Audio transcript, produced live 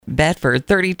Bedford,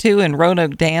 32 in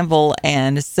Roanoke, Danville,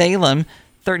 and Salem,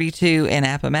 32 in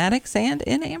Appomattox, and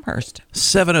in Amherst.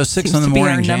 7:06 on the Seems to be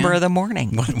morning our jam. number of the morning.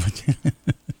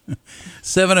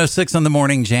 7:06 on the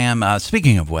morning jam.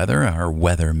 Speaking of weather, our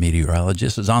weather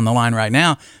meteorologist is on the line right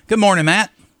now. Good morning, Matt.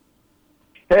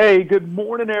 Hey, good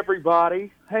morning,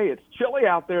 everybody. Hey, it's chilly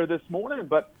out there this morning,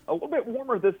 but a little bit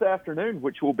warmer this afternoon,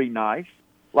 which will be nice.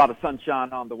 A lot of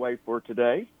sunshine on the way for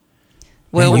today.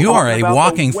 Well, you are a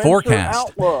walking winter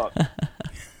forecast. Outlook.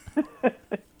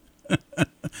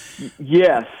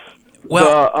 Yes.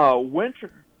 Well, the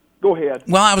winter. Go ahead.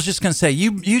 Well, I was just going to say,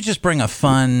 you just bring a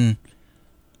fun,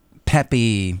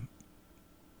 peppy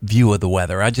view of the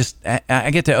weather. I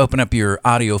get to open up your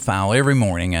audio file every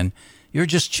morning, and you're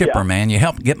just chipper, man. You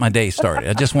help get my day started.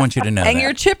 I just want you to know And that.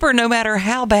 you're chipper no matter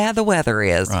how bad the weather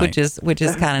is, Right. which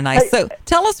is kind of nice. So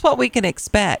tell us what we can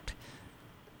expect.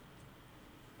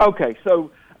 Okay,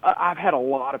 so I've had a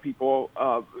lot of people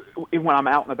when I'm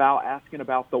out and about asking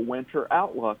about the winter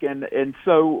outlook, and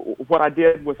so what I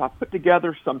did was I put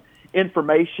together some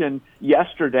information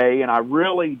yesterday, and I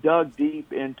really dug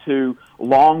deep into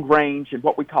long range and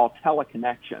what we call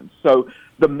teleconnections. So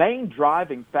the main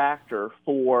driving factor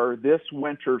for this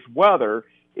winter's weather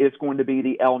is going to be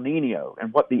the El Nino,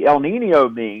 and what the El Nino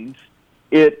means,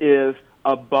 it is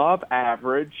above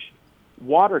average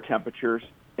water temperatures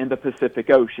in the Pacific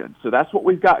Ocean. So that's what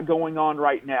we've got going on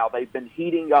right now. They've been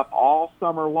heating up all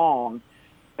summer long.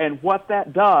 And what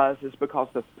that does is because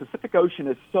the Pacific Ocean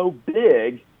is so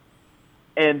big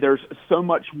and there's so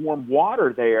much warm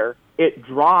water there, it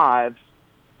drives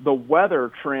the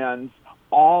weather trends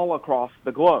all across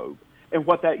the globe. And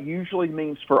what that usually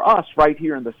means for us right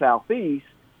here in the Southeast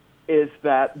is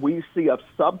that we see a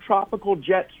subtropical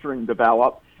jet stream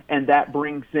develop, and that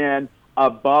brings in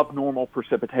above normal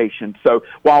precipitation. So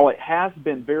while it has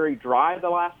been very dry the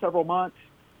last several months,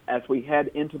 as we head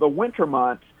into the winter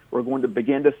months, we're going to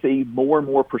begin to see more and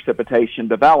more precipitation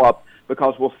develop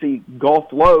because we'll see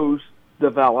Gulf lows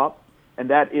develop, and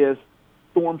that is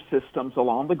storm systems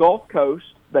along the Gulf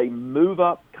Coast. They move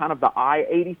up kind of the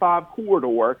I-85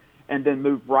 corridor and then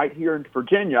move right here into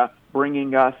Virginia,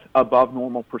 bringing us above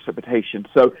normal precipitation.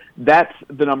 So that's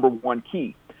the number one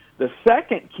key. The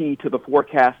second key to the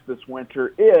forecast this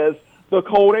winter is the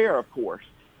cold air, of course.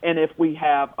 And if we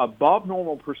have above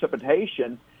normal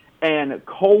precipitation and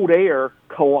cold air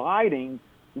colliding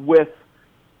with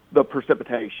the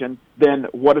precipitation, then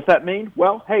what does that mean?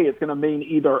 Well, hey, it's going to mean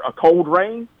either a cold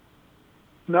rain,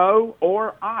 snow,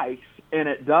 or ice. And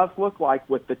it does look like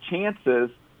with the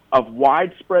chances of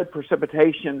widespread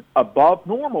precipitation above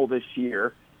normal this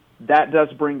year, that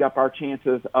does bring up our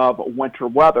chances of winter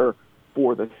weather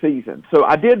for the season. So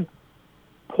I did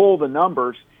pull the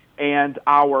numbers, and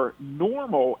our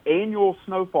normal annual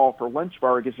snowfall for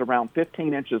Lynchburg is around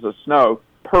 15 inches of snow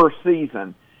per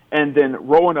season, and then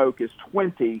Roanoke is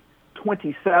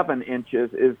 27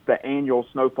 inches is the annual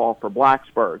snowfall for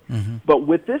Blacksburg. Mm-hmm. But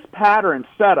with this pattern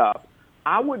set up,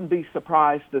 I wouldn't be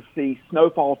surprised to see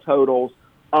snowfall totals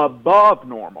above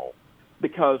normal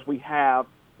because we have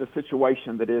the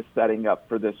situation that is setting up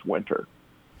for this winter.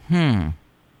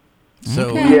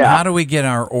 So how do we get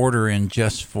our order in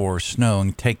just for snow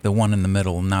and take the one in the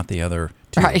middle and not the other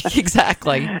two? Right,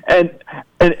 exactly.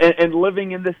 And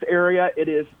living in this area, it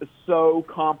is so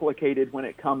complicated when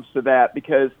it comes to that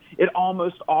because it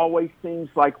almost always seems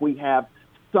like we have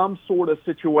some sort of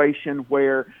situation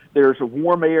where there's a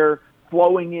warm air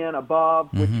flowing in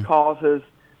above, which causes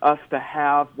us to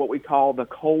have what we call the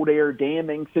cold air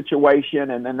damming situation,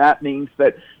 and then that means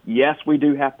that, yes, we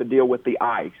do have to deal with the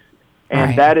ice.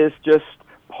 And that is just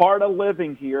part of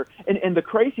living here. And the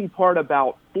crazy part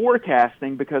about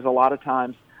forecasting, because a lot of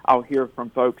times I'll hear from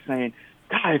folks saying,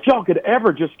 God, if y'all could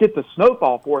ever just get the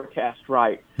snowfall forecast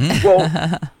right.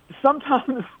 Well,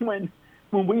 sometimes when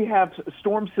we have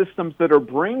storm systems that are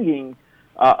bringing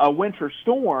a winter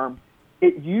storm,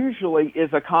 it usually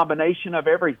is a combination of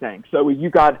everything. So you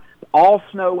got all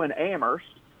snow in Amherst.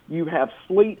 You have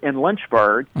sleet in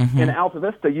Lynchburg. In Alta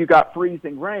Vista, you got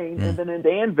freezing rain. And then in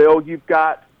Danville, you've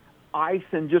got ice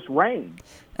and just rain.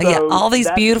 So all these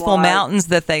beautiful mountains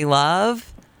that they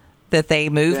love, that they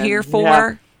move here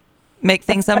for, make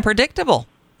things unpredictable.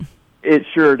 It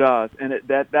sure does. And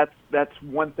that's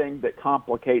one thing that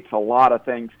complicates a lot of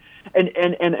things. And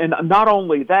not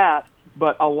only that,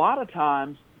 but a lot of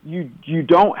times you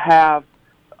don't have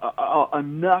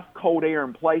enough cold air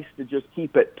in place to just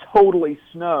keep it totally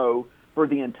snow for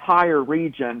the entire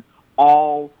region,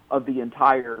 all of the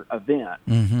entire event.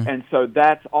 And so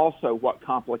that's also what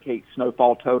complicates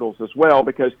snowfall totals as well,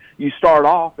 because you start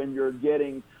off and you're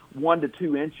getting 1 to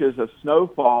 2 inches of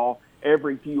snowfall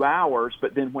every few hours,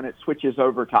 but then when it switches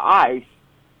over to ice,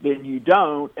 then you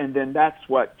don't, and then that's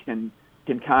what can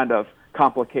kind of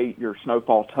complicate your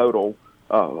snowfall total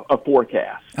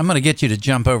forecast. I'm going to get you to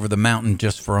jump over the mountain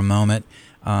just for a moment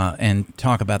and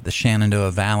talk about the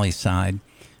Shenandoah Valley side.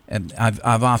 And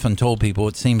I've often told people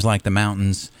it seems like the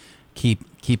mountains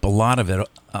keep a lot of it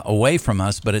away from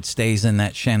us, but it stays in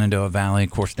that Shenandoah Valley.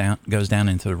 Of course, goes down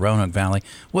into the Roanoke Valley.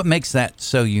 What makes that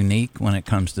so unique when it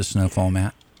comes to snowfall,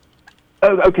 Matt?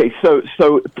 Okay, so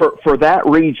for that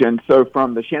region, so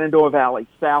from the Shenandoah Valley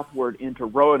southward into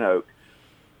Roanoke,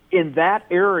 in that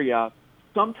area,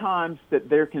 sometimes that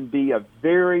there can be a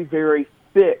very, very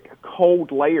thick,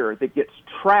 cold layer that gets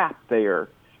trapped there.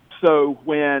 So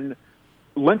when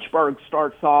Lynchburg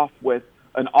starts off with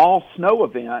an all-snow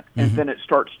event, and then it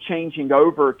starts changing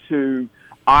over to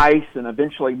ice and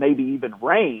eventually maybe even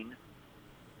rain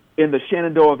in the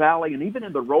Shenandoah Valley and even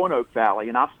in the Roanoke Valley,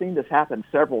 and I've seen this happen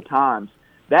several times,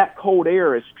 that cold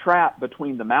air is trapped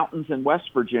between the mountains in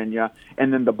West Virginia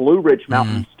and then the Blue Ridge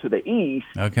Mountains to the east.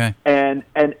 Okay. And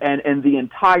the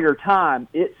entire time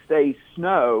it stays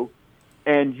snow,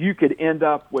 and you could end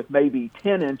up with maybe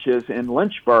 10 inches in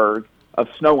Lynchburg of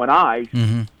snow and ice,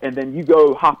 and then you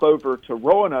go hop over to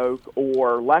Roanoke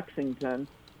or Lexington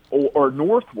or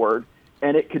northward,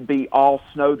 and it could be all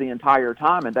snow the entire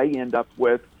time, and they end up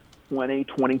with 20,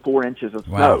 24 inches of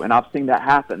snow. Wow. And I've seen that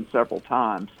happen several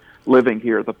times living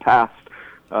here the past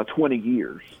 20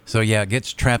 years. So, yeah, it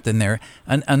gets trapped in there.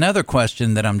 Another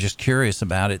question that I'm just curious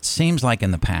about, it seems like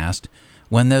in the past,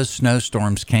 when those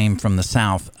snowstorms came from the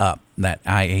south up that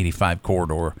I-85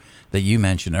 corridor that you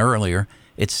mentioned earlier,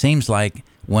 it seems like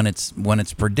when it's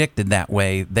predicted that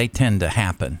way, they tend to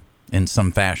happen in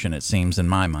some fashion, it seems, in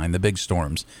my mind. The big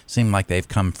storms seem like they've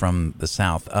come from the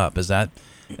south up. Is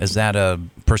that a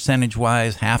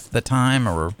percentage-wise half the time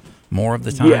or more of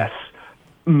the time? Yes.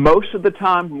 Most of the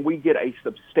time when we get a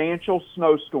substantial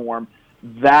snowstorm,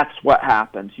 that's what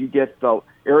happens. You get the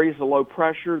areas of low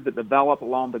pressure that develop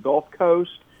along the Gulf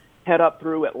Coast, head up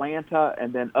through Atlanta,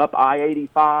 and then up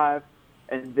I-85,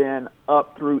 and then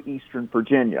up through eastern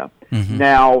Virginia.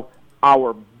 Now,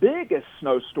 our biggest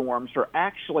snowstorms are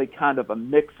actually kind of a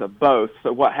mix of both.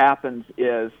 So what happens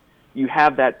is you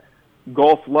have that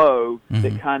Gulf low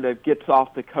that kind of gets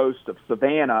off the coast of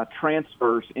Savannah,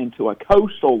 transfers into a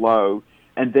coastal low,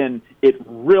 and then it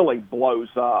really blows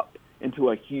up into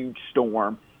a huge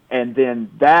storm. And then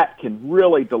that can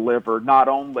really deliver not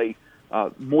only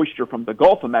moisture from the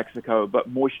Gulf of Mexico, but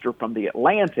moisture from the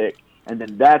Atlantic. And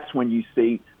then that's when you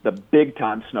see the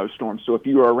big-time snowstorms. So if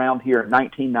you were around here in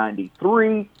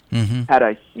 1993, had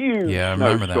a huge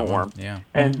snowstorm. Yeah.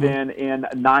 And then in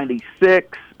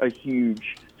 96, a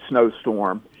huge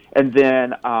snowstorm. And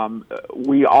then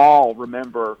we all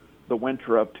remember the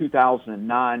winter of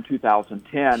 2009,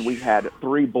 2010. We had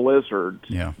 3 blizzards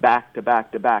back to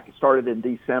back to back. It started in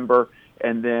December,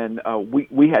 and then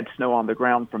we had snow on the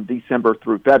ground from December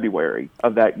through February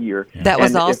of that year. That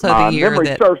was also the year that, if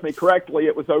memory serves me correctly,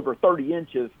 it was over 30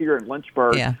 inches here in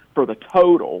Lynchburg for the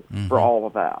total for all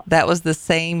of that. That was the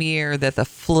same year that the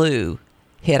flu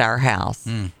hit our house,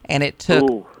 and it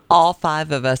took all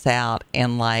 5 of us out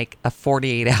in like a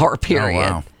 48-hour period.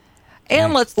 Oh, wow.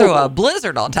 And let's throw a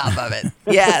blizzard on top of it.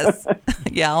 Yes.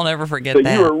 Yeah, I'll never forget that.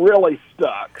 So you were really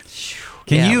stuck.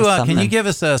 Can you give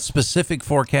us a specific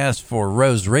forecast for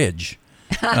Rose Ridge,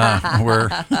 where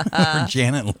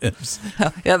Janet lives?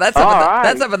 Yeah, that's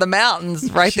up in the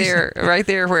mountains, right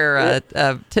there where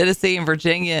Tennessee and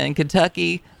Virginia and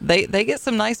Kentucky, they get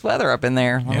some nice weather up in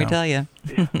there. Let me tell you.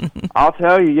 I'll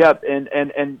tell you, yep.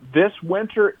 And this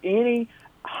winter, any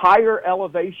higher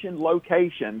elevation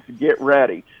locations, get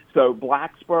ready. So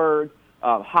Blacksburg,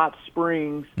 Hot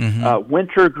Springs,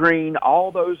 Wintergreen,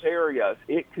 all those areas,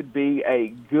 it could be a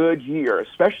good year,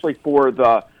 especially for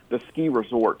the ski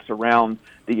resorts around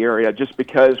the area, just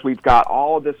because we've got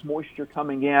all of this moisture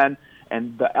coming in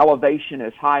and the elevation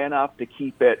is high enough to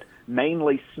keep it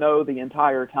mainly snow the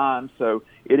entire time. So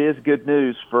it is good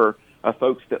news for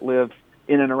folks that live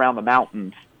in and around the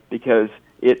mountains, because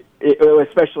it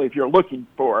especially if you're looking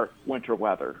for winter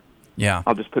weather. Yeah.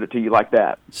 I'll just put it to you like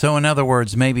that. So in other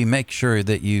words, maybe make sure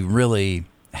that you really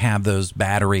have those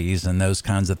batteries and those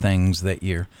kinds of things that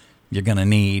you're going to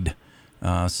need.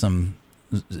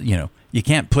 You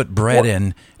can't put bread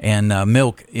in and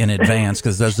milk in advance,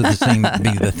 because those are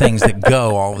the things that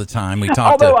go all the time.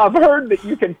 Although I've heard that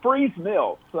you can freeze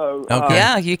milk. So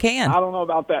yeah, you can. I don't know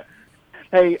about that.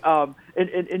 Hey,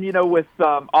 and you know, with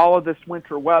all of this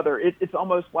winter weather, it's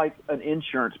almost like an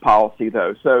insurance policy,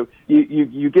 though. So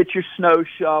you get your snow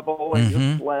shovel and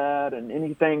your sled and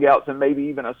anything else, and maybe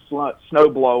even a snow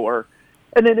blower,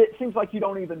 and then it seems like you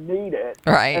don't even need it.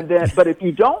 Right. And then, but if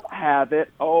you don't have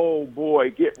it, oh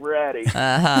boy, get ready.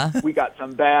 We got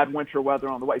some bad winter weather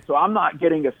on the way. So I'm not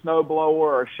getting a snowblower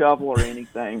or a shovel or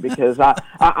anything because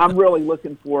I'm really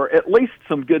looking for at least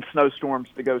some good snowstorms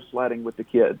to go sledding with the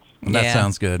kids. That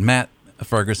sounds good. Matt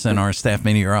Ferguson, our staff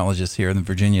meteorologist here in the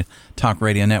Virginia Talk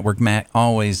Radio Network. Matt,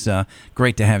 always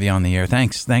great to have you on the air.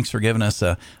 Thanks for giving us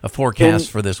a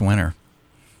forecast for this winter.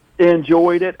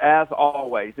 Enjoyed it as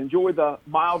always. Enjoy the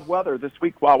mild weather this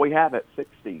week while we have it,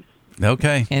 60s.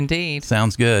 Okay. Indeed.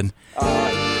 Sounds good. All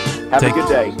right. Have a good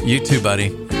day. You too, buddy.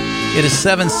 It is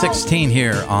 7:16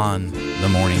 here on the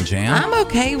Morning Jam. I'm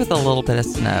okay with a little bit of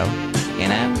snow, you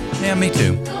know? Yeah, me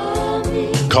too.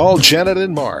 Call Janet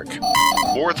and Mark.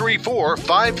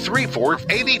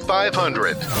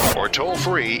 434-534-8500 or toll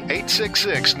free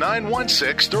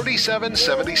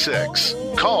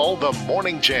 866-916-3776. Call the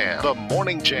Morning Jam. The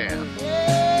Morning Jam.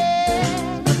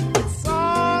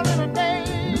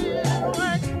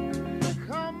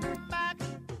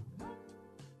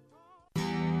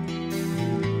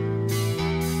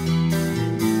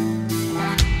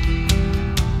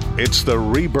 It's the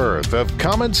rebirth of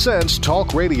Common Sense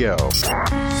Talk Radio.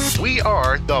 We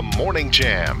are the Morning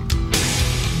Jam.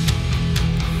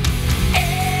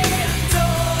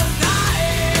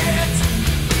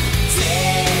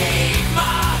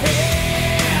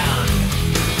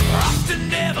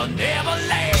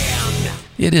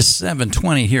 It is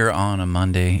 7:20 here on a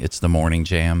Monday. It's the Morning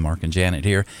Jam. Mark and Janet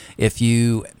here. If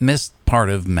you missed part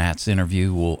of Matt's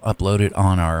interview, we'll upload it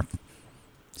on our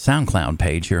SoundCloud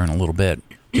page here in a little bit.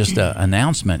 Just an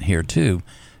announcement here, too.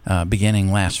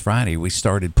 Beginning last Friday, we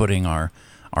started putting our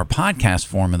podcast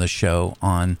form of the show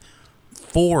on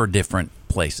 4 different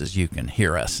places you can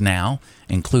hear us now,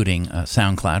 including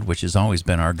SoundCloud, which has always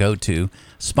been our go-to.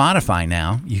 Spotify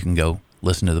now, you can go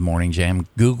listen to the Morning Jam.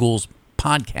 Google's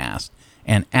podcast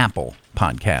and Apple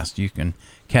podcast. You can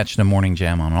catch the Morning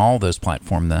Jam on all those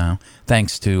platforms now.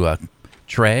 Thanks to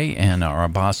Trey and our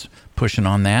boss pushing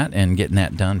on that and getting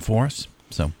that done for us.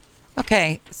 So.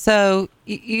 Okay, so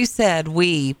you said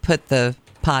we put the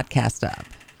podcast up.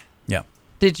 Yeah.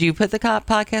 Did you put the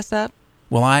podcast up?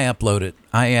 Well, I uploaded it.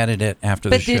 I added it after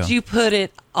the show. But did you put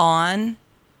it on?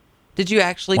 Did you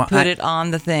actually put it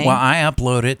on the thing? Well, I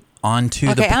uploaded it onto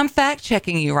the... Okay, I'm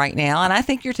fact-checking you right now, and I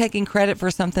think you're taking credit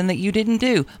for something that you didn't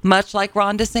do, much like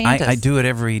Ron DeSantis. I do it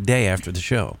every day after the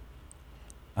show.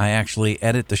 I actually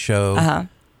edit the show,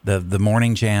 the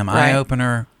Morning Jam,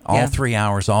 eye-opener, all 3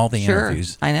 hours, all the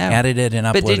interviews. I know. Edited and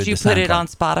uploaded to SoundCloud. But did you put it on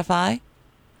Spotify?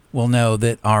 Well, no,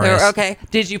 that RS... Okay,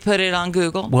 did you put it on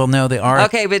Google? Well, no, the RS...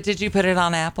 Okay, but did you put it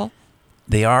on Apple?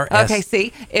 The RS... Okay,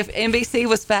 see, if NBC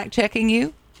was fact-checking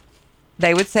you,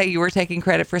 they would say you were taking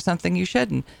credit for something you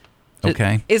shouldn't.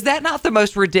 Okay. Is that not the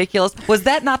most ridiculous? Was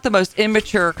that not the most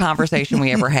immature conversation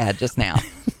we ever had just now?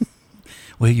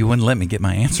 Well, you wouldn't let me get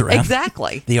my answer out.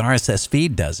 Exactly. The RSS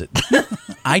feed does it.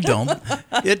 I don't.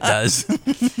 It does.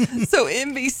 So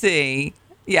NBC,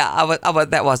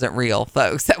 that wasn't real,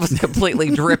 folks. That was completely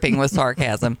dripping with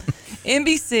sarcasm.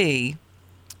 NBC,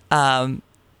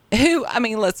 who, I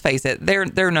mean, let's face it,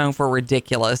 they're known for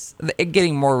ridiculous,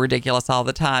 getting more ridiculous all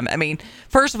the time. I mean,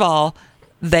 first of all,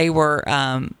 they were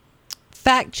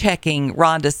fact-checking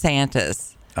Ron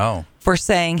DeSantis for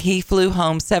saying he flew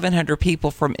home 700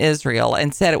 people from Israel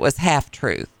and said it was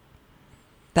half-truth.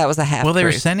 That was a half-truth. Well, they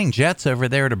were sending jets over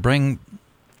there to bring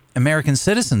American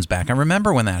citizens back. I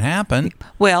remember when that happened.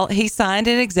 Well, he signed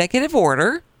an executive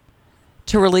order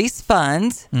to release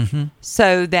funds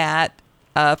so that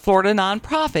a Florida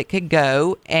nonprofit could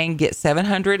go and get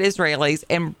 700 Israelis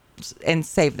and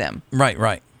save them.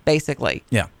 Right. Basically.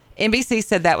 Yeah. NBC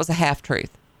said that was a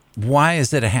half-truth. Why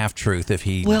is it a half-truth if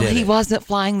he Well, did he it? wasn't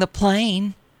flying the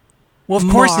plane. Well, of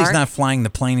course he's not flying the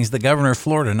plane. He's the governor of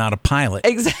Florida, not a pilot.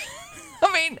 Exactly.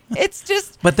 I mean, it's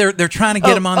just. But they're trying to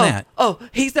get him on that.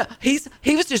 He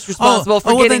was just responsible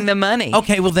for getting the money.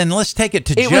 Okay, well then let's take it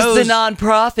to Joe's. It was the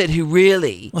nonprofit who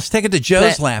really. Let's take it to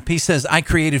Joe's lap. He says, "I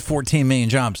created 14 million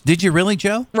jobs." Did you really,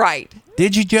 Joe? Right.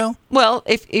 Did you, Joe? Well,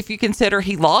 if you consider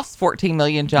he lost 14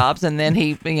 million jobs and then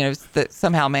he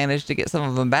somehow managed to get some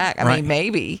of them back. I mean,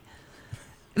 maybe.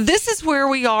 This is where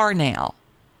we are now.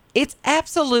 It's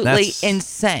absolutely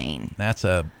insane. That's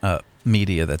a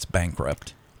media that's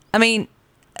bankrupt. I mean,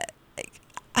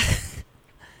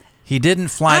 he didn't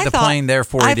fly the plane,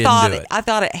 therefore he didn't do it. I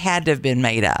thought it had to have been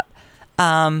made up.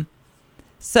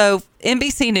 So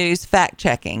NBC News fact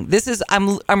checking. This is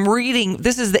I'm reading.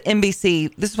 This is the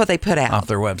NBC. This is what they put out off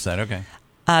their website. Okay.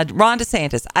 Ron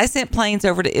DeSantis, I sent planes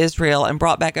over to Israel and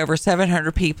brought back over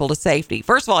 700 people to safety.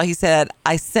 First of all, he said,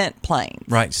 I sent planes.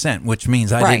 Right, sent, which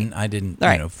means I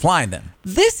didn't fly them.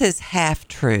 This is half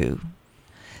true.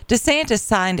 DeSantis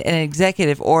signed an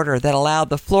executive order that allowed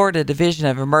the Florida Division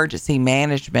of Emergency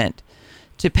Management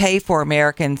to pay for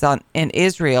Americans in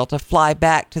Israel to fly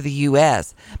back to the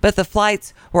U.S., but the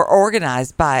flights were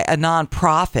organized by a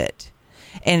nonprofit,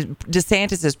 and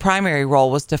DeSantis' primary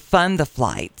role was to fund the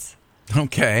flights.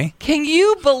 Okay. Can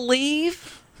you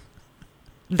believe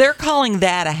they're calling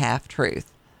that a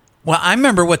half-truth? Well, I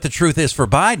remember what the truth is for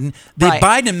Biden. The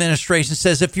Biden administration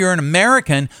says if you're an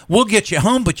American, we'll get you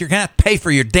home, but you're going to have to pay for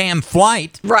your damn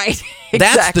flight. Right.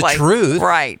 That's the truth.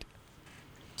 Right.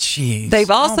 Jeez.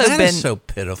 They've also that been is so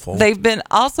pitiful. They've been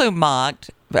also mocked.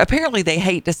 Apparently, they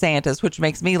hate DeSantis, which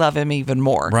makes me love him even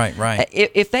more. Right.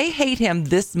 If they hate him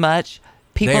this much,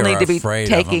 people need to be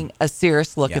taking a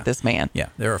serious look at this man. Yeah,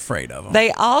 they're afraid of him.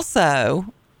 They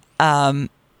also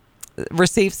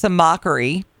received some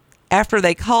mockery after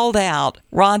they called out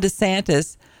Ron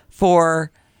DeSantis for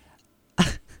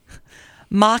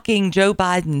mocking Joe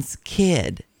Biden's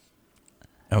kid.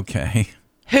 Okay.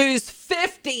 Who's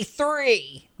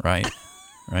 53. Right.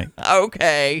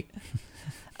 Okay.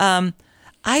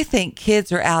 I think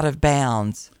kids are out of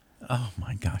bounds. Oh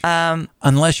my gosh!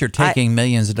 Unless you're taking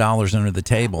millions of dollars under the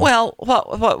table. Well,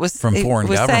 what was from foreign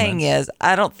governments. Saying is,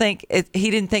 I don't think he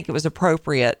didn't think it was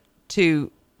appropriate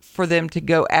for them to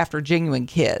go after genuine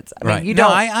kids. I mean, you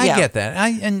don't. I get that.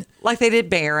 And like they did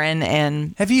Barron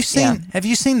and. Have you seen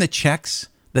the checks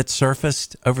that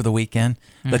surfaced over the weekend?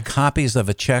 The copies of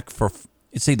a check for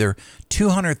it's either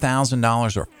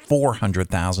 $200,000 or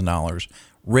 $400,000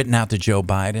 written out to Joe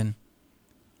Biden.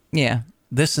 Yeah.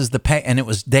 This is the pay, and it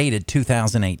was dated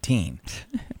 2018.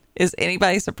 Is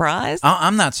anybody surprised?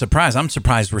 I'm not surprised. I'm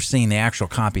surprised we're seeing the actual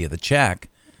copy of the check,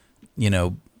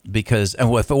 because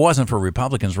if it wasn't for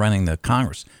Republicans running the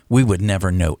Congress, we would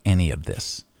never know any of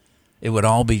this. It would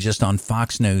all be just on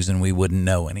Fox News, and we wouldn't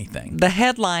know anything. The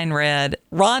headline read,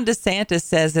 Ron DeSantis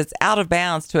says it's out of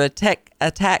bounds to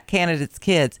attack candidates'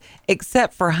 kids,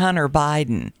 except for Hunter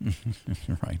Biden.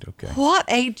 Right, okay. What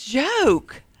a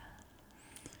joke.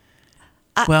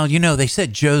 Well, they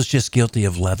said Joe's just guilty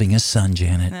of loving his son,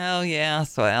 Janet. Oh,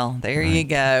 yes. Well, there you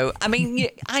go. I mean,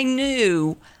 I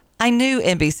knew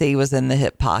NBC was in the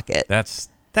hip pocket. That's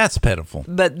pitiful.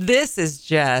 But this is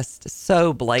just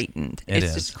so blatant.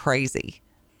 It's just crazy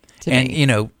to me.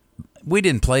 And, we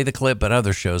didn't play the clip, but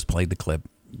other shows played the clip,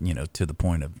 to the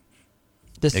point of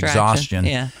exhaustion.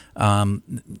 Yeah.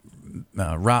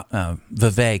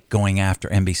 Vivek going after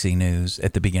NBC News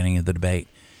at the beginning of the debate.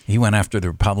 He went after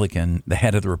the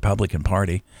head of the Republican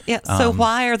Party. Yeah. So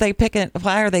why are they picking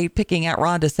out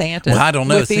Ron DeSantis? Well, I don't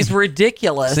know. With these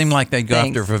ridiculous. It seemed like they'd go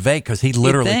after Vivek because he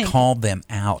literally called them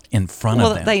out in front of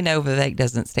them. Well, they know Vivek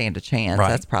doesn't stand a chance. Right.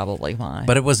 That's probably why.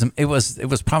 But it was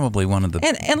probably one of the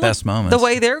best moments. The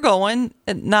way they're going,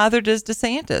 neither does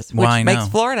DeSantis, which makes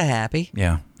Florida happy.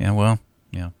 Yeah. Well,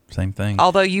 yeah, same thing.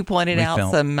 Although you pointed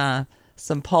out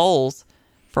some polls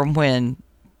from when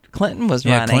Clinton was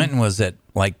running. Yeah, Clinton was at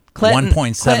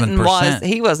 1.7%.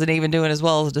 He wasn't even doing as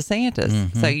well as DeSantis.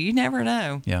 Mm-hmm. So you never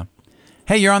know. Yeah.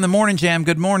 Hey, you're on the Morning Jam.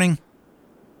 Good morning.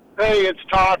 Hey, it's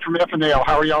Todd from F&L.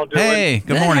 How are y'all doing? Hey,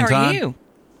 good morning, Todd. How are you?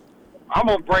 I'm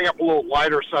going to bring up a little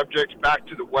lighter subject back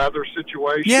to the weather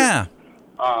situation. Yeah.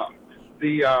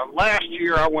 Last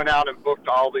year I went out and booked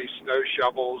all these snow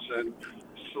shovels and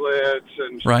sleds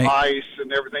and ice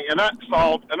and everything. And I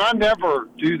never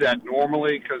do that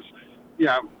normally because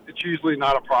it's usually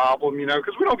not a problem,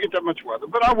 because we don't get that much weather.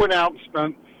 But I went out and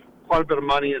spent quite a bit of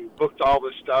money and booked all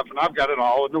this stuff, and I've got it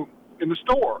all in the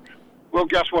store. Well,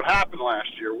 guess what happened last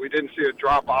year? We didn't see a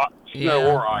drop of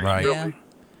snow or ice, really. Yeah.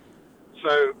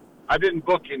 So I didn't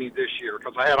book any this year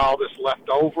because I had all this left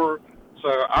over.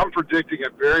 So I'm predicting a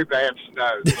very bad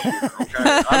snow this year,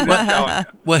 okay? I'm just telling you.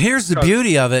 Well, here's the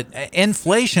beauty of it.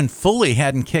 Inflation fully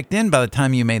hadn't kicked in by the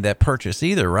time you made that purchase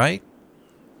either, right?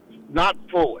 Not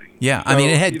fully. Yeah, so, I mean,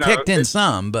 it had kicked in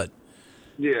some, but...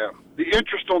 Yeah, the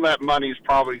interest on that money is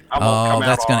probably...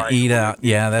 that's going to eat out.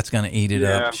 Yeah, that's going to eat it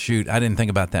up. Shoot, I didn't think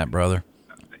about that, brother.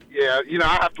 Yeah,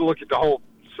 I have to look at the whole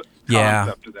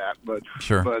concept of that. But,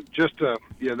 sure. But just,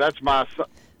 that's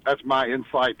my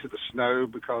insight to the snow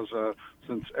because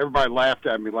since everybody laughed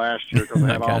at me last year because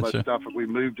I had all that stuff and we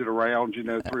moved it around, 3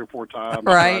 or 4 times.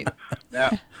 Right.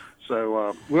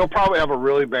 So we'll probably have a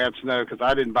really bad snow because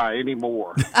I didn't buy any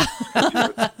more.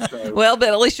 Well, but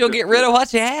at least you'll get rid of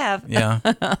what you have. Yeah.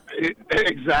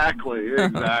 Exactly.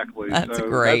 That's so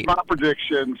great. That's my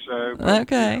prediction. So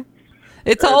okay.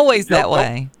 It's always that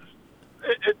way.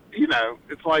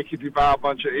 it's like if you buy a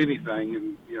bunch of anything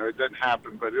and, it doesn't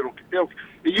happen, but it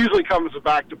usually comes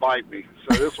back to bite me.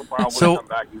 So this will probably come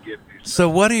back and get me. So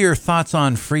what are your thoughts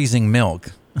on freezing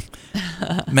milk?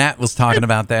 Matt was talking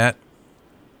about that.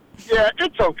 Yeah,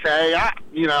 it's okay. I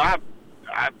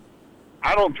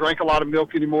don't drink a lot of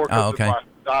milk anymore because of my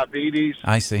diabetes.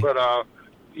 I see. But,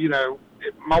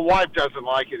 my wife doesn't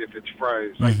like it if it's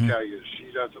froze. I can tell you,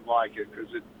 she doesn't like it because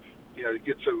it's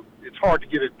hard to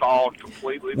get it thawed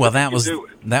completely. Well, that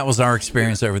was our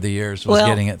experience over the years, was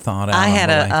getting it thawed out. I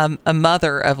had a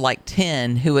mother of like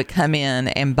 10 who would come in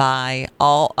and buy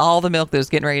all the milk that was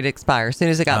getting ready to expire as soon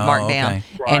as it got marked down,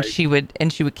 and she would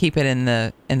keep it in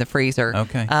the freezer.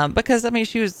 Okay. Because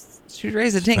she was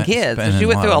raising 10 kids, so she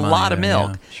went through a lot of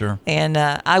milk. Yeah, sure. And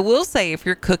I will say, if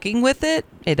you're cooking with it,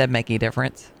 it doesn't make any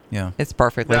difference. Yeah. It's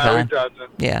perfectly fine. No, it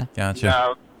doesn't. Yeah. Gotcha.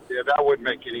 No, that wouldn't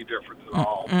make any difference at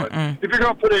all. But if you're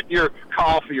going to put it in your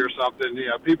coffee or something,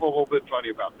 people are a little bit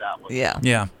funny about that one. Yeah.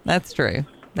 Yeah. That's true.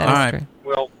 All right. True.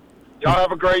 Well, y'all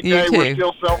have a great You day. too. We're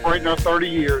still celebrating our 30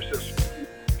 years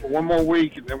for one more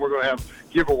week, and then we're going to have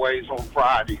giveaways on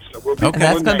Friday. So we'll be And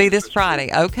that's going to be this week. Friday.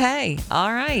 Okay.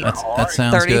 All right. That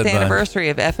sounds 30th good, bud. anniversary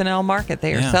of F&L Market.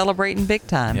 They are celebrating big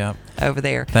time over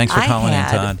there. Thanks for calling in, I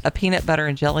had Todd. a peanut butter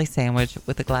and jelly sandwich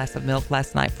with a glass of milk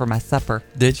last night for my supper.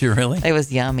 Did you really? It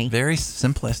was yummy. Very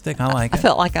simplistic. I like I it.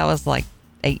 felt like I was like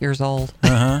 8 years old.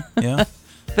 Yeah.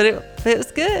 But it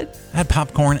was good. I had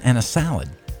popcorn and a salad.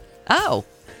 Oh,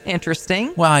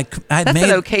 interesting. Well, I That's made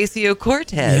an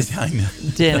Ocasio-Cortez Yes, I know.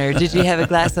 dinner. Did you have a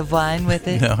glass of wine with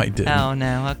it? No, I didn't. Oh,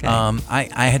 no. Okay.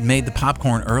 I had made the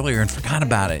popcorn earlier and forgot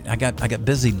about it. I got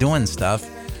busy doing stuff,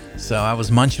 so I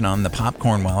was munching on the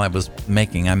popcorn while I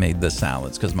made the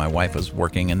salads because my wife was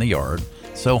working in the yard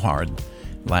so hard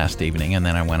last evening, and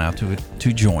then I went out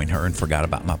to join her and forgot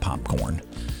about my popcorn.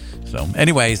 So,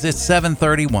 anyways, it's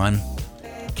 7:31.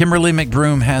 Kimberly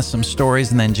McBroom has some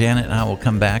stories, and then Janet and I will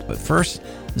come back. But first,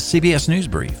 the CBS News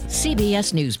Brief.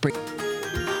 CBS News Brief.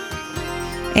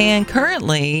 And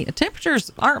currently,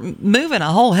 temperatures aren't moving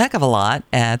a whole heck of a lot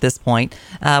at this point.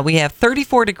 We have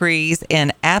 34 degrees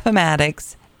in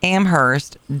Appomattox,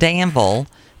 Amherst, Danville,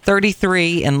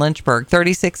 33 in Lynchburg,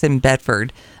 36 in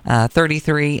Bedford,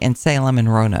 33 in Salem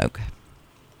and Roanoke.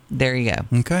 There you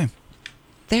go. Okay.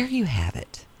 There you have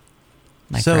it,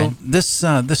 my so friend.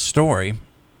 this story,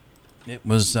 it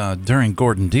was during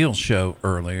Gordon Deal's show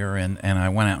earlier, and I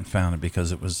went out and found it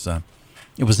because it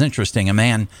was interesting. A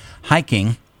man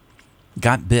hiking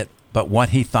got bit, but what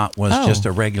he thought was just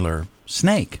a regular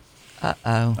snake.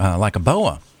 Like a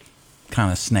boa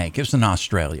kind of snake. It was in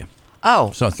Australia.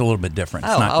 Oh. So it's a little bit different.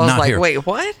 It's I was not like, here, wait,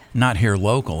 what? Not here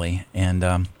locally.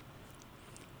 And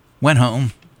went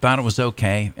home, thought it was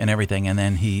okay and everything, and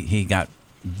then he got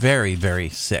very, very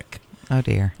sick. Oh,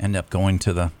 dear. Ended up going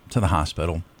to the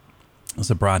hospital. It was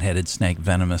a broad-headed snake,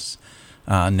 venomous,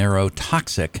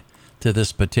 neurotoxic to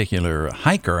this particular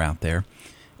hiker out there.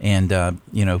 And,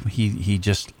 he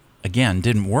just, again,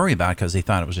 didn't worry about it because he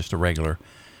thought it was just a regular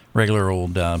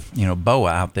old,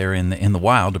 boa out there in the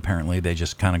wild. Apparently, they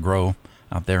just kind of grow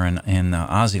out there in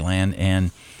Aussie land.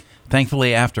 And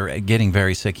thankfully, after getting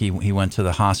very sick, he went to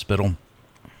the hospital,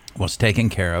 was taken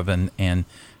care of, and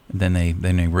then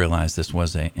they realized this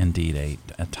was indeed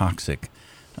a toxic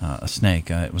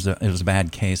snake. It was a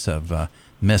bad case of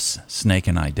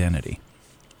mis-snaking identity.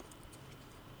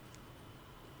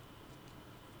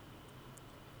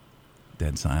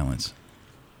 Dead silence.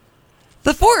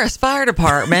 The Forest Fire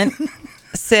Department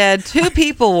said 2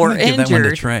 people were Give that one to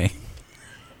injured Trey.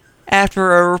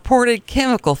 after a reported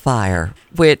chemical fire,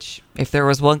 which, if there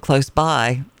was one close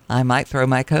by, I might throw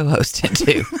my co-host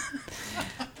into.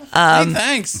 Hey,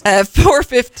 thanks. At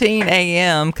 4:15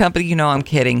 a.m., company, I'm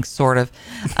kidding, sort of.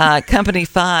 Company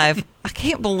 5, I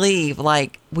can't believe,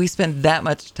 we spent that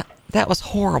much time. That was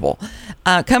horrible.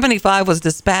 Company 5 was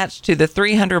dispatched to the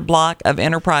 300 block of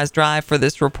Enterprise Drive for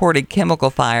this reported chemical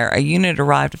fire. A unit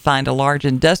arrived to find a large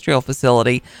industrial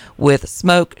facility with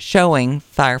smoke showing,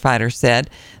 firefighters said.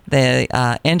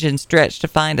 The engine stretched to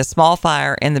find a small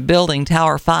fire in the building.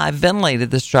 Tower 5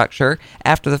 ventilated the structure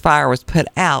after the fire was put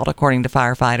out, according to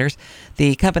firefighters.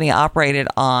 The company operated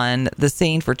on the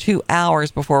scene for 2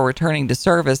 hours before returning to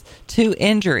service. 2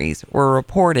 injuries were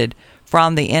reported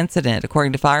from the incident,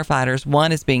 according to firefighters.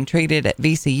 One is being treated at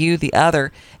VCU, the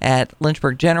other at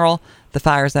Lynchburg General. The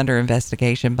fire is under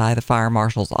investigation by the fire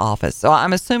marshal's office. So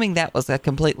I'm assuming that was a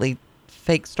completely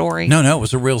fake story. No, it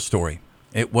was a real story.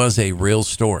 It was a real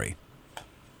story.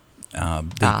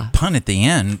 The pun at the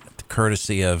end,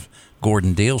 courtesy of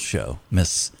Gordon Deal's show,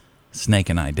 Miss Snake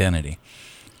and Identity.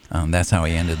 That's how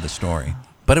he ended the story.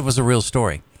 But it was a real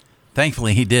story.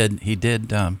 Thankfully, he did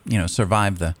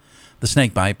survive the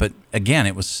snake bite, but again,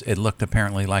 it looked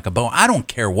apparently like a boa. I don't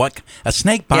care what a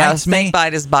snake bites a snake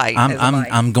bite is bite.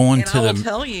 I'm going and to I will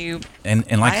tell you, and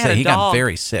like I say, he got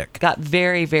very sick. Got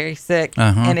very, very sick,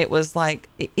 and it was like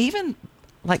even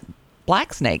like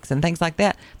black snakes and things like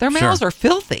that. Their mouths are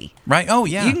filthy. Right? Oh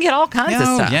yeah, you can get all kinds of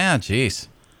stuff. Yeah, jeez.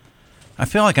 I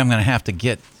feel like I'm going to have to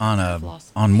get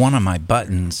on one of my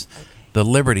buttons the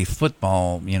Liberty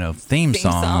football, theme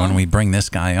song when we bring this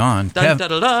guy on.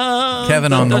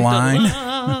 Kevin on the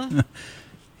line.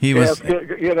 He was.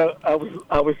 I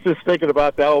was just thinking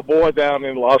about that old boy down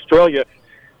in Australia.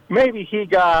 Maybe he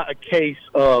got a case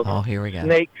of here we go.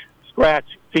 Snake scratch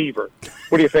fever.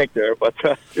 What do you think there? But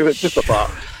it was just a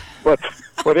thought.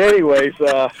 But anyways,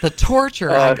 the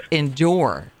torture I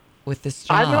endure with this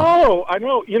job. I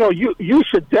know. You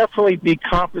should definitely be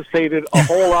compensated a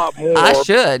whole lot more. I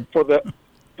should for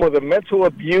the mental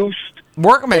abuse,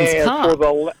 workman's comp,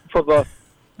 for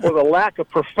the lack of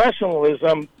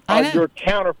professionalism your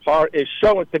counterpart is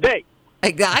showing today.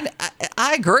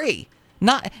 I agree.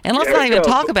 Let's not even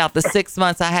talk about the 6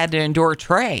 months I had to endure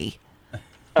Trey.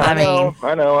 I know.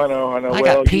 I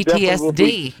got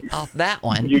PTSD off that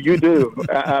one. You do.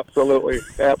 Absolutely.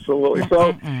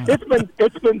 So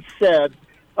it's been said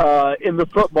in the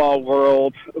football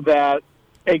world that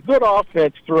a good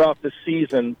offense throughout the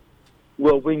season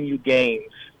will win you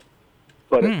games,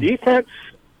 but a defense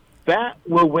that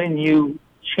will win you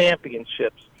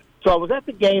championships. So I was at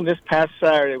the game this past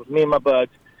Saturday with me and my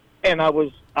buds, and I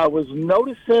was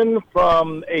noticing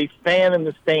from a fan in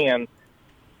the stand.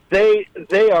 They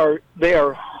are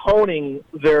honing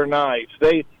their knives.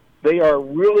 They are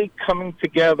really coming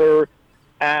together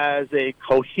as a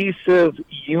cohesive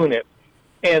unit,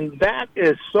 and that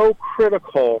is so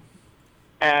critical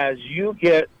as you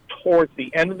get towards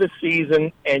the end of the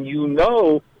season, and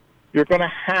you're going to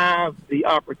have the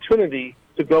opportunity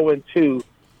to go into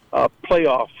a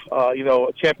playoff,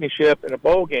 a championship and a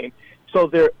bowl game. So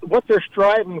what they're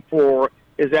striving for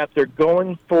is that they're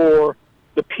going for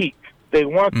the peak. They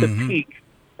want the peak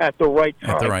at the right time.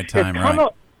 At the right time,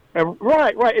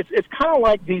 right. Right. It's kind of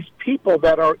like these people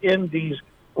that are in these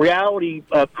reality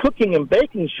cooking and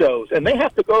baking shows, and they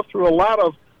have to go through a lot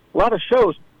of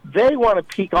shows. They want to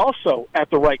peak also at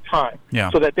the right time,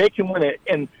 so that they can win it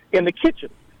in the kitchen.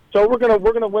 So we're gonna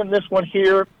win this one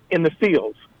here in the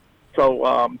fields. So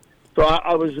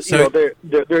I was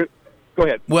they're go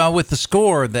ahead. Well, with the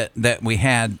score that we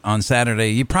had on Saturday,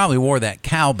 you probably wore that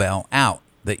cowbell out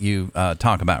that you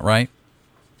talk about, right?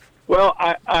 Well,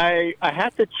 I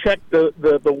have to check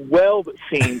the weld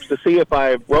seams to see if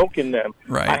I've broken them.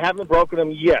 Right. I haven't broken them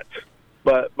yet,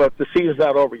 but the season's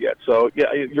not over yet. So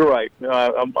yeah, you're right.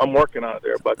 I'm working on it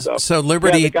there. But so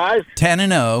Liberty, the guys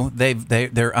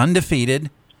 10-0, they're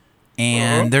undefeated,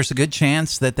 and there's a good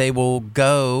chance that they will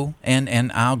go.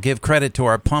 And I'll give credit to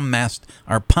our pun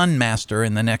master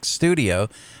in the next studio.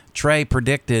 Trey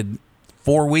predicted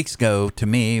 4 weeks ago to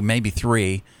me, maybe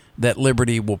 3, that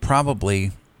Liberty will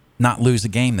probably not lose a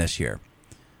game this year.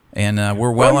 And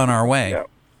we're well on our way.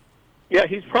 Yeah,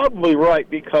 he's probably right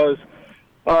because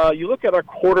you look at our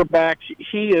quarterbacks,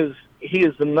 he is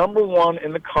the number one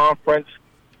in the conference.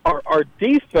 Our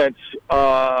defense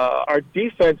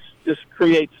just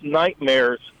creates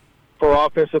nightmares for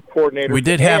offensive coordinators. We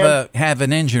did have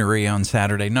an injury on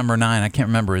Saturday, number 9, I can't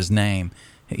remember his name.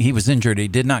 He was injured. He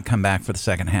did not come back for the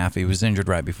second half. He was injured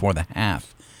right before the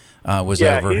half was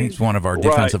over. He's one of our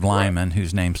defensive linemen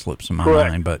whose name slips in my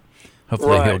mind, but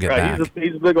hopefully he'll get back.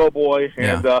 He's a big old boy.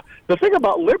 And the thing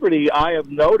about Liberty I have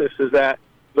noticed is that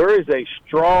there is a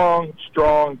strong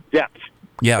depth.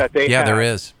 That they have. There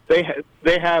is. They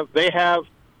have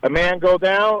a man go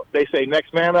down, they say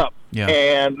next man up. Yeah.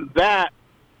 And that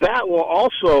will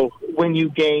also win you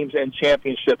games and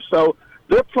championships. So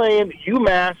they're playing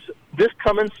UMass this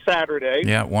coming Saturday.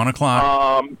 Yeah, 1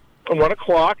 o'clock. 1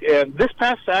 o'clock, and this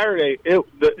past Saturday, it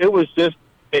was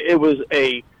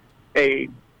a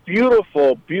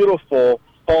beautiful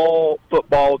fall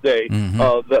football day.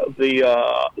 The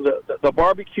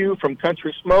barbecue from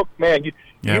Country Smoke, man,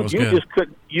 it was good. Just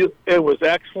couldn't. It was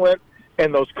excellent,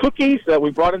 and those cookies that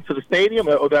we brought into the stadium,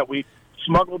 or that we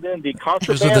smuggled in the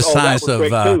contraband. Those are the size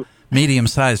of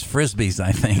medium-sized Frisbees,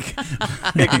 I think.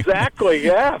 Exactly,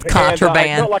 yeah.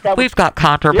 Contraband. We've got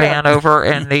contraband over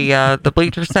in the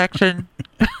bleacher section.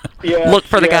 Look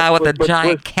for the guy with a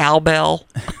giant cowbell.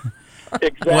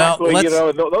 Exactly.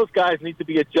 Well, those guys need to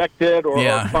be ejected or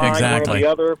fined, exactly. One or the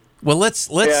other. Well, let's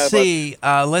see.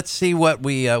 Let's see what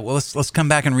we. let's come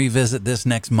back and revisit this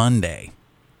next Monday.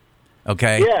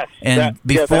 Okay. Yes. And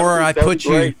before I put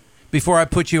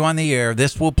you on the air,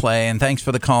 this will play. And thanks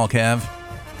for the call, Kev.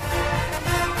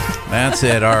 That's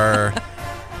it.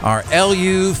 our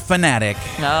LU fanatic,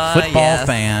 football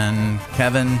fan.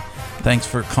 Kevin, thanks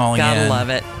for calling in. Gotta love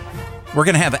it. We're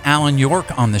going to have Alan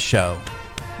York on the show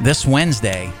this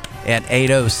Wednesday at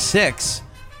 8:06.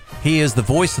 He is the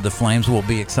voice of the Flames. We'll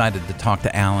be excited to talk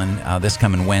to Alan this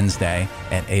coming Wednesday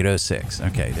at 8:06.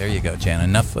 Okay, there you go, Jan.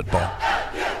 Enough football.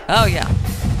 Oh, yeah.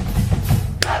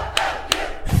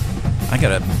 I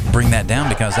got to bring that down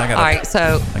because I got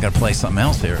to play something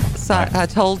else here. So I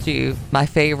told you my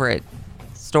favorite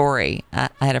story. I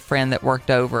had a friend that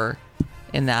worked over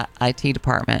in the IT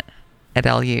department at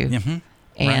LU.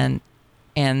 Mm-hmm.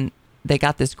 And they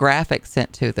got this graphic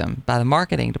sent to them by the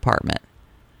marketing department.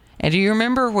 And do you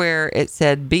remember where it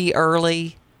said, "Be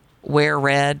early, wear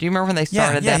red"? Do you remember when they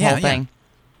started that whole thing?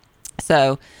 Yeah.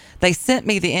 So they sent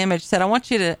me the image. Said, "I want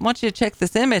you to check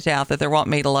this image out that they're wanting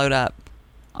me to load up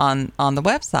on the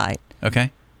website."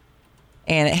 Okay.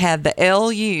 And it had the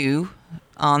LU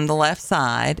on the left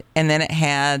side, and then it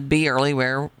had "Be early,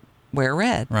 wear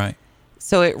red." Right.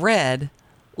 So it read,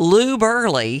 "Lube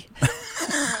early,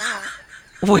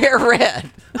 wear red."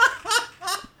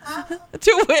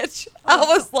 To which I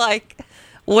was like,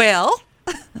 well,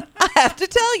 I have to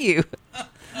tell you,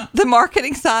 the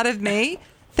marketing side of me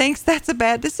thinks that's a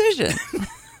bad decision.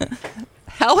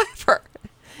 However,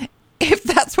 if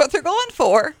that's what they're going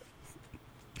for,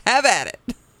 have at it.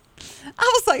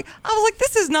 I was like,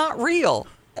 this is not real.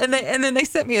 And then they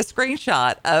sent me a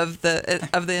screenshot of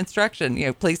the instruction. You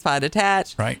know, please find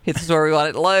attached. Right. Hit the story we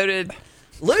want it loaded.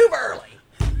 Lube early.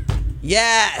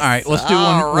 Yes. All right, let's do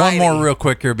one more real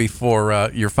quick here before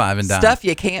your 5 and dine. Stuff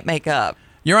you can't make up.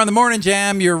 You're on the Morning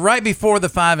Jam. You're right before the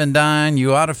 5 and dine.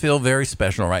 You ought to feel very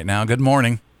special right now. Good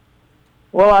morning.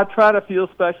 Well, I try to feel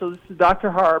special. This is Dr.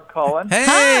 Harb calling. Hey.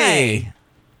 Hi.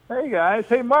 Hey, guys.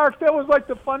 Hey, Mark, that was like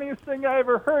the funniest thing I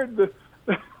ever heard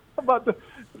about the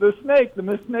snake, the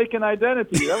mistaken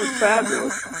identity. That was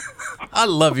fabulous. I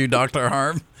love you, Dr.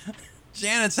 Harb.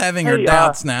 Janet's having her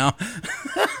doubts now.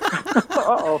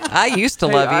 Uh-oh. I used to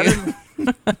love you.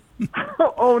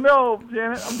 Oh, no,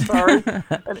 Janet. I'm sorry.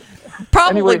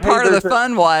 Probably part of the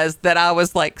fun was that I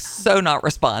was like so not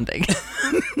responding.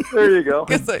 There you go.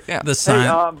 The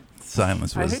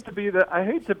silence was. I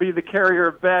hate to be the carrier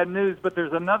of bad news, but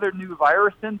there's another new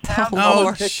virus in town.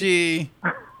 Oh, she.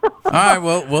 All right,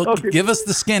 well, okay. Give us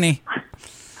the skinny.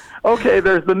 Okay,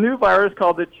 there's the new virus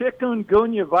called the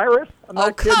chikungunya virus.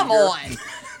 Oh, come on.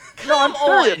 No, I'm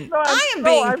serious. No, I am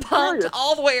being pumped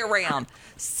all the way around.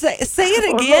 Say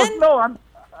it again. No,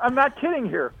 I'm not kidding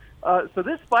here. So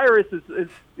this virus is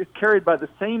carried by the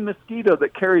same mosquito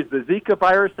that carries the Zika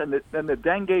virus and the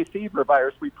dengue fever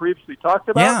virus we previously talked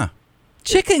about. Yeah.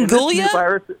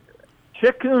 Chikungunya?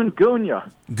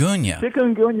 Chikungunya.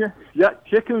 Chikungunya. Yeah,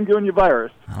 chikungunya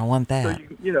virus. I don't want that.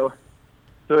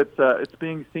 So it's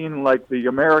being seen like the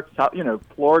Americas,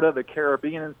 Florida, the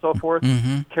Caribbean, and so forth,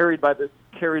 carried by the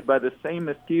same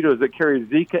mosquitoes that carry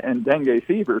Zika and dengue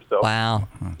fever. So wow,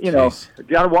 you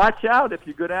got to watch out if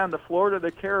you go down to Florida,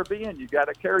 the Caribbean. You got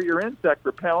to carry your insect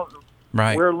repellent.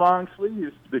 Right. Wear long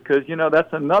sleeves because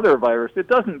that's another virus. It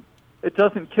doesn't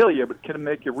kill you, but it can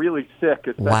make you really sick,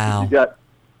 especially if you got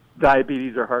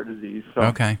diabetes or heart disease. So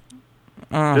okay.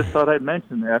 Just thought I'd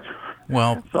mention that.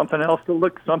 Well, something else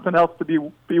to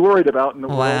be worried about in the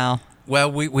world. Wow.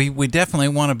 Well, we definitely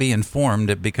want to be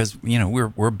informed because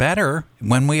we're better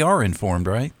when we are informed,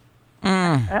 right?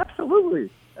 Absolutely,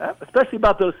 especially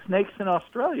about those snakes in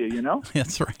Australia.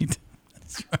 That's right.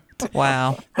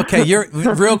 Wow. Okay, you're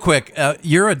real quick.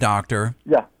 You're a doctor.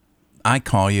 Yeah. I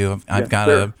call you.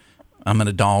 I'm an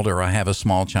adult or I have a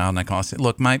small child, and I call and say,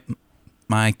 look, my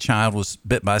child was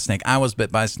bit by a snake. I was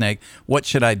bit by a snake. What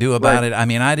should I do about it? I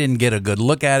mean, I didn't get a good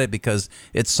look at it because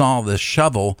it saw the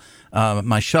shovel,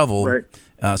 my shovel,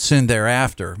 soon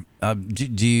thereafter. What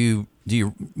do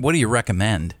you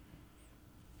recommend?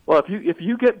 Well, if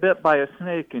you get bit by a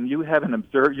snake and you haven't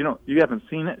observed, you haven't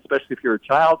seen it, especially if you're a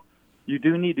child, you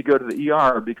do need to go to the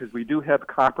ER because we do have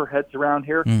copperheads around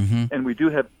here, and we do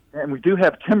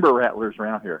have timber rattlers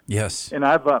around here. Yes. And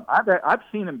I've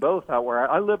seen them both out where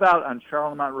I live out on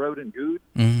Charlemont Road in Good,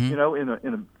 in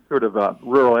a sort of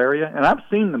rural area, and I've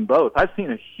seen them both. I've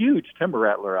seen a huge timber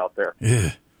rattler out there.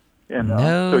 Yeah. And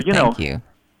thank you.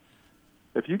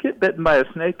 If you get bitten by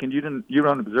a snake and you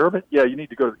don't observe it, you need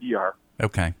to go to the ER.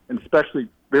 Okay. And especially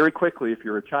very quickly if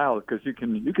you're a child, because you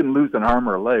can lose an arm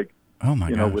or a leg. Oh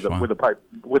my gosh! With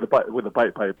a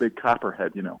bite by a big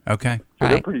copperhead. Okay. So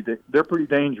they're pretty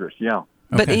dangerous. Yeah.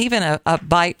 But even a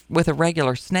bite with a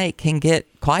regular snake can get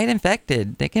quite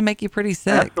infected. It can make you pretty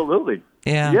sick. Absolutely.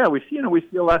 Yeah. We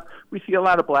see a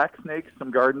lot of black snakes, some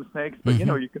garden snakes, but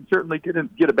you can certainly get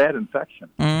a bad infection.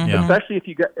 Mm-hmm.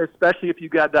 Especially if you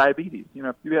got diabetes.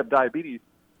 If you have diabetes,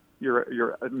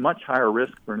 you're at much higher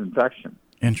risk for an infection.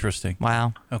 Interesting.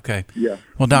 Wow. Okay. Yeah.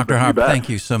 Well, Dr. Harper, thank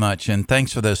you so much, and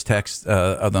thanks for those texts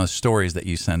of those stories that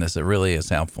you send us. It really is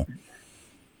helpful.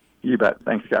 You bet.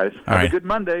 Thanks, guys. All Have right. a good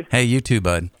Monday. Hey, you too,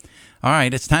 bud. All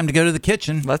right, it's time to go to the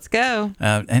kitchen. Let's go.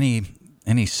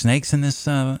 Any snakes in this?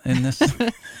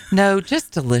 No,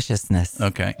 just deliciousness.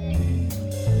 Okay.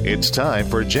 It's time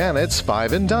for Janet's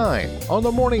 5 and Dine on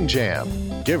the Morning Jam.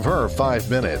 Give her 5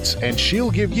 minutes, and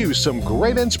she'll give you some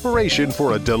great inspiration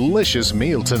for a delicious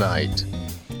meal tonight.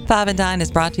 5 and Dine is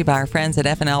brought to you by our friends at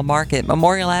F&L Market,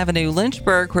 Memorial Avenue,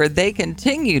 Lynchburg, where they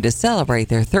continue to celebrate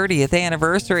their 30th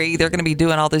anniversary. They're going to be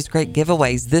doing all those great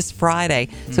giveaways this Friday,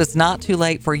 so it's not too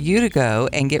late for you to go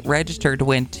and get registered to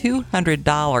win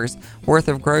 $200 worth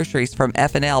of groceries from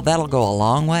F&L. That'll go a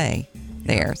long way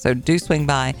there. So do swing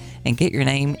by and get your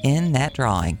name in that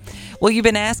drawing. Well, you've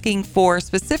been asking for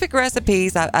specific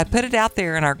recipes. I put it out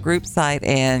there in our group site,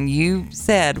 and you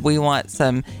said we want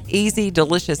some easy,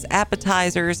 delicious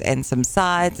appetizers and some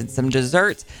sides and some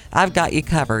desserts. I've got you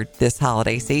covered this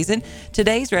holiday season.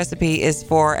 Today's recipe is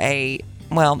for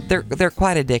they're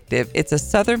quite addictive. It's a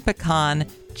Southern pecan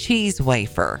cheese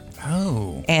wafer.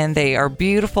 Oh. And they are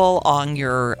beautiful on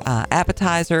your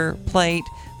appetizer plate,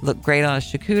 look great on a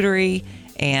charcuterie,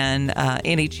 and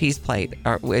any cheese plate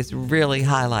is really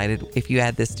highlighted if you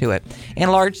add this to it. In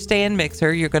a large stand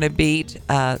mixer, you're going to beat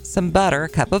some butter, a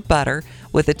cup of butter,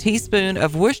 with a teaspoon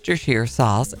of Worcestershire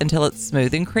sauce until it's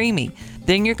smooth and creamy.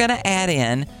 Then you're going to add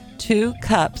in 2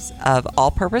 cups of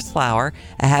all-purpose flour,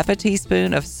 a half a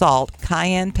teaspoon of salt,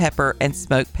 cayenne pepper, and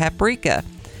smoked paprika.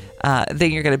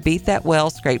 Then you're going to beat that well,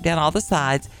 scrape down all the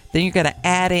sides. Then you're going to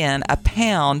add in a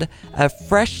pound of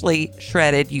freshly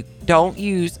shredded. You don't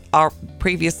use our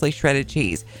previously shredded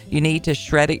cheese. You need to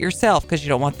shred it yourself because you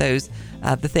don't want those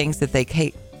the things that they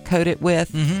coat it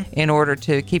with in order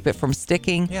to keep it from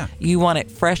sticking. Yeah. You want it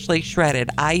freshly shredded.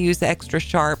 I use extra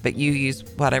sharp, but you use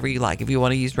whatever you like. If you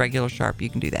want to use regular sharp, you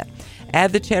can do that.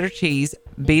 Add the cheddar cheese,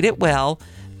 beat it well,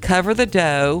 cover the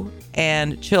dough,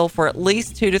 and chill for at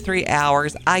least 2 to 3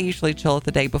 hours. I usually chill it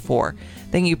the day before.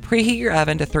 Then you preheat your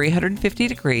oven to 350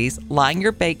 degrees, line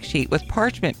your bake sheet with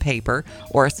parchment paper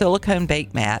or a silicone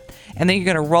bake mat, and then you're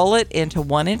going to roll it into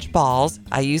 1-inch balls.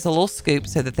 I use a little scoop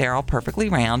so that they're all perfectly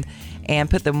round, and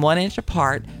put them 1 inch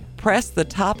apart. Press the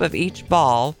top of each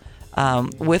ball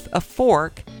with a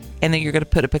fork, and then you're going to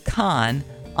put a pecan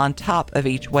on top of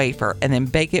each wafer, and then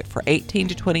bake it for 18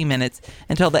 to 20 minutes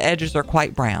until the edges are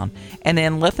quite brown. And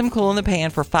then let them cool in the pan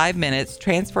for 5 minutes,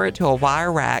 transfer it to a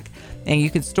wire rack, and you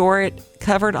can store it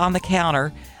covered on the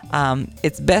counter.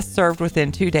 It's best served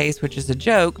within 2 days, which is a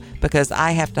joke because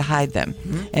I have to hide them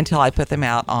until I put them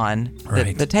out on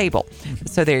the table.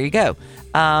 So there you go.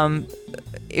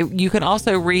 You can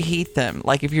also reheat them,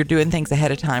 like if you're doing things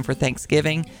ahead of time for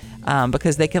Thanksgiving,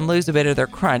 because they can lose a bit of their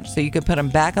crunch. So you can put them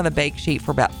back on the bake sheet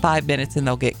for about 5 minutes and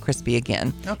they'll get crispy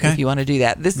again. Okay. If you want to do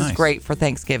that. This is great for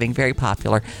Thanksgiving. Very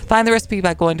popular. Find the recipe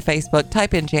by going to Facebook.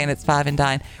 Type in Janet's 5 and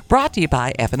Dine. Brought to you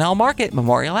by F&L Market,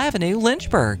 Memorial Avenue,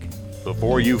 Lynchburg.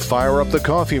 Before you fire up the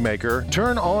coffee maker,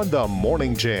 turn on the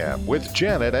Morning Jam with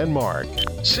Janet and Mark.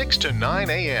 6 to 9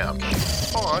 a.m.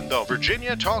 on the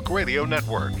Virginia Talk Radio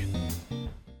Network.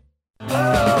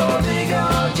 Oh, big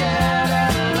old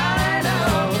Janet and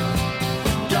Lino,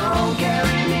 don't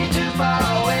carry me too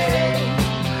far away.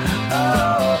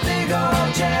 Oh, big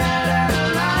old Janet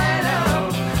and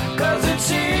Lino, 'cause it's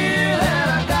here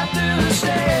and I got to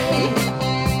stay.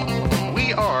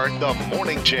 We are the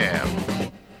Morning Jam.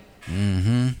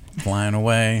 Flying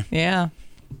away. Yeah.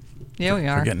 Yeah, we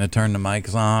are. Forgetting to turn the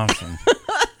mics off. And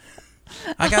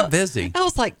I got busy. I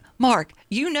was like, Mark,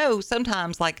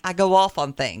 sometimes like I go off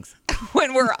on things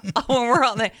when we're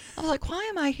on there. I was like, why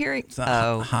am I hearing?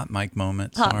 Hot mic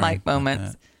moments. Hot Sorry mic about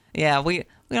moments. that. Yeah, we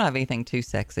don't have anything too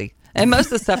sexy, and most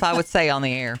of the stuff I would say on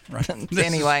the air. Right.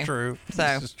 Anyway, This is true. So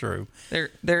This is true.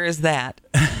 there is that.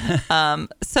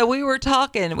 So we were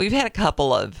talking. We've had a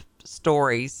couple of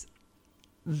stories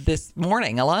this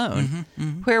morning alone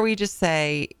where we just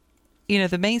say,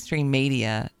 the mainstream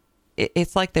media,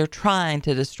 it's like they're trying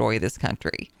to destroy this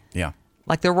country. Yeah.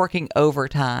 Like they're working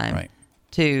overtime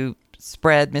to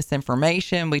spread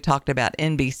misinformation. We talked about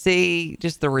NBC,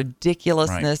 just the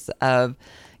ridiculousness of,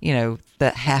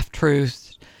 the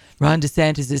half-truths. Ron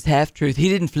DeSantis is half-truth. He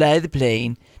didn't fly the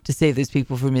plane to save those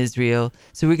people from Israel,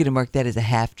 so we're going to mark that as a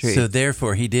half-truth. So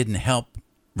therefore, he didn't help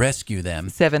rescue them.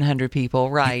 700 people,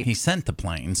 right. He sent the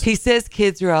planes. He says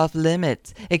kids are off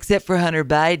limits, except for Hunter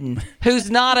Biden,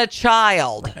 who's not a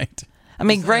child. Right. I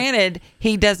mean, granted,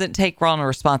 he doesn't take on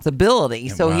responsibility,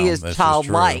 so he is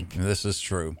childlike. This is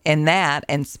true.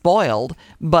 And spoiled,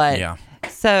 but Yeah.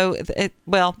 so it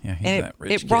brought me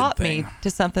thing.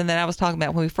 to something that I was talking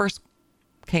about when we first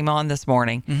came on this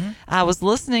morning. Mm-hmm. I was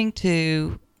listening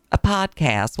to a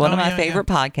podcast. One of my favorite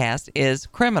podcasts is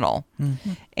Criminal,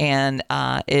 and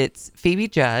it's Phoebe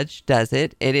Judge does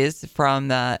it. It is from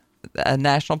the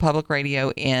National Public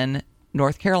Radio in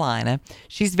North Carolina.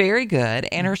 She's very good,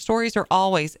 and her stories are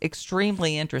always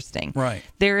extremely interesting. Right.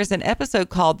 There is an episode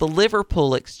called The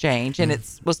Liverpool Exchange, and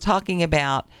it was talking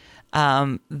about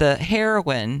the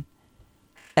heroin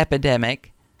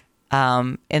epidemic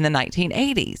in the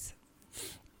 1980s.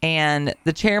 And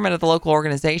the chairman of the local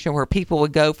organization where people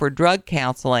would go for drug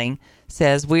counseling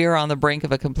says, we are on the brink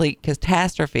of a complete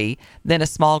catastrophe. Then a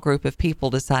small group of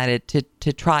people decided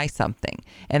to try something.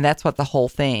 And that's what the whole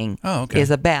thing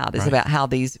is about, is about how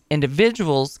these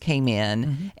individuals came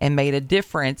in and made a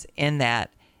difference in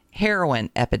that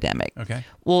heroin epidemic. Okay.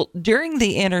 Well, during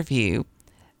the interview,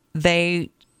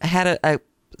 they had a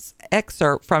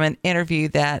excerpt from an interview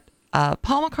that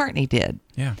Paul McCartney did.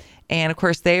 Yeah. And of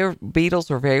course, Beatles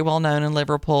were very well known in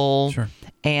Liverpool. Sure.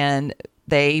 And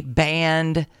they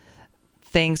banned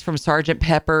things from Sgt.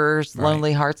 Pepper's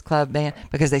Lonely Hearts Club Band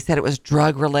because they said it was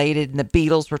drug related, and the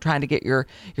Beatles were trying to get your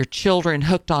children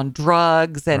hooked on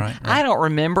drugs. And I don't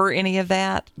remember any of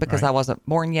that because I wasn't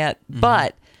born yet.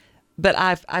 But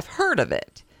I've heard of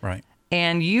it. Right.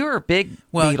 And you're a big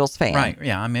Beatles fan. Right.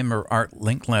 Yeah. I remember Art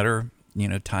Linkletter,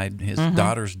 tied his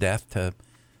daughter's death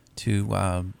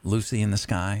to Lucy in the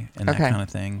Sky and that kind of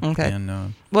thing. Okay.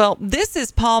 And, well, this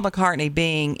is Paul McCartney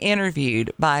being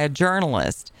interviewed by a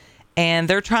journalist, and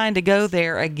they're trying to go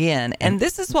there again. And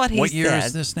this is what he said. What year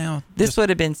is this now? This would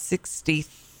have been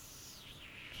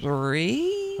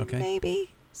 63, maybe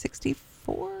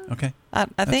 64. Okay. I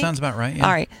think. That sounds about right. Yeah.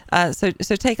 All right. So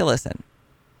take a listen.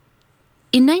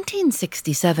 In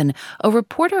 1967, a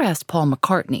reporter asked Paul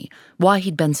McCartney why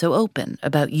he'd been so open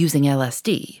about using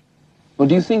LSD. Well,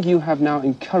 do you think you have now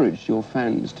encouraged your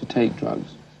fans to take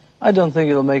drugs? I don't think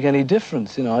it'll make any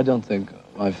difference. I don't think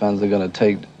my fans are going to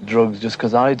take drugs just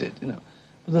because I did, But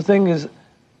the thing is,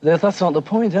 that's not the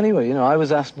point anyway. I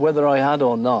was asked whether I had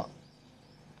or not.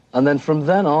 And then from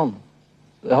then on,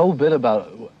 the whole bit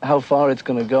about how far it's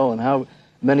going to go and how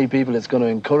many people it's going to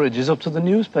encourage is up to the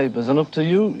newspapers and up to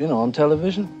you, on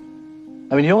television.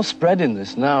 I mean, you're spreading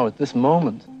this now at this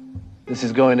moment. This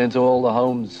is going into all the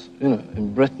homes,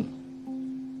 in Britain.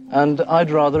 And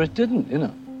I'd rather it didn't,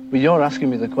 But you're asking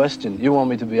me the question. You want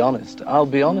me to be honest. I'll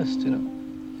be honest,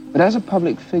 But as a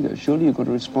public figure, surely you've got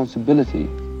a responsibility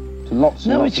to lots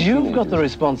and No, lots it's of you've teenagers. got the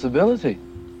responsibility.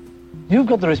 You've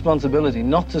got the responsibility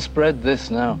not to spread this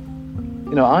now.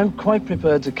 I'm quite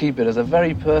prepared to keep it as a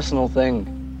very personal thing,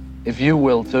 if you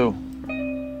will too.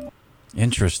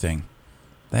 Interesting.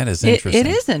 That is interesting. It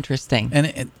is interesting.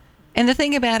 And the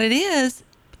thing about it is,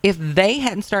 if they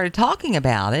hadn't started talking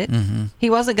about it,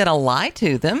 he wasn't going to lie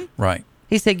to them. Right.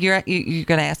 He said, you're going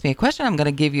to ask me a question. I'm going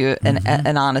to give you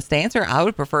an honest answer. I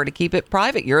would prefer to keep it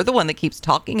private. You're the one that keeps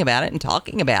talking about it and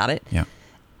talking about it. Yeah.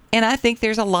 And I think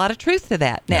there's a lot of truth to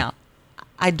that. Yeah. Now,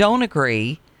 I don't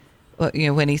agree,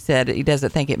 when he said he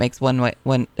doesn't think it makes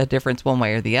a difference one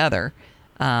way or the other,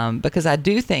 because I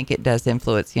do think it does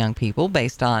influence young people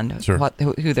based on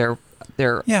who their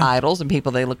idols and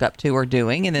people they look up to are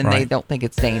doing, and then they don't think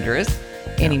it's dangerous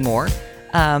anymore.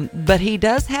 But he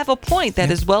does have a point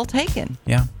that is well taken.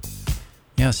 Yeah.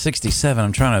 Yeah,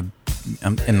 67.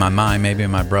 I'm in my mind, maybe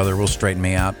my brother will straighten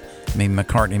me out. I mean,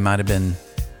 McCartney might have been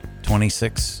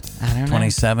 26, I don't know.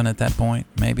 27 at that point,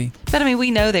 maybe. But I mean,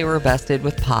 we know they were busted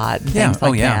with pot and things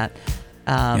like that.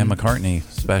 McCartney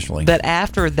especially. But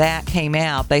after that came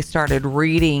out, they started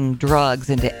reading drugs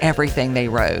into everything they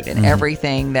wrote and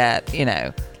everything that,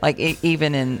 like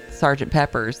even in Sgt.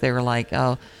 Pepper's, they were like,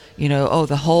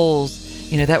 the holes,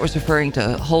 that was referring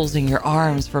to holes in your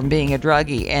arms from being a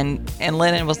druggie. And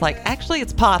Lennon was like, actually,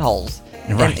 it's potholes.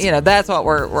 Right. And, that's what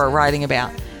we're writing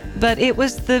about. But it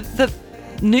was the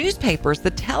newspapers, the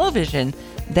television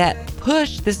that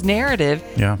pushed this narrative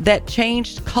that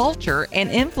changed culture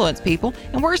and influenced people,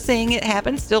 and we're seeing it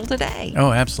happen still today.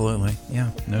 Oh, absolutely.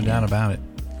 Yeah, no doubt about it.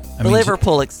 The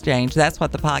Liverpool Exchange, that's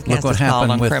what the podcast is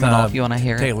called on Criminal, if you want to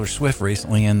hear it. Taylor Swift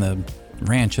recently in the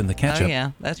ranch in the ketchup. Oh,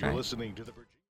 yeah, that's right. You're listening to the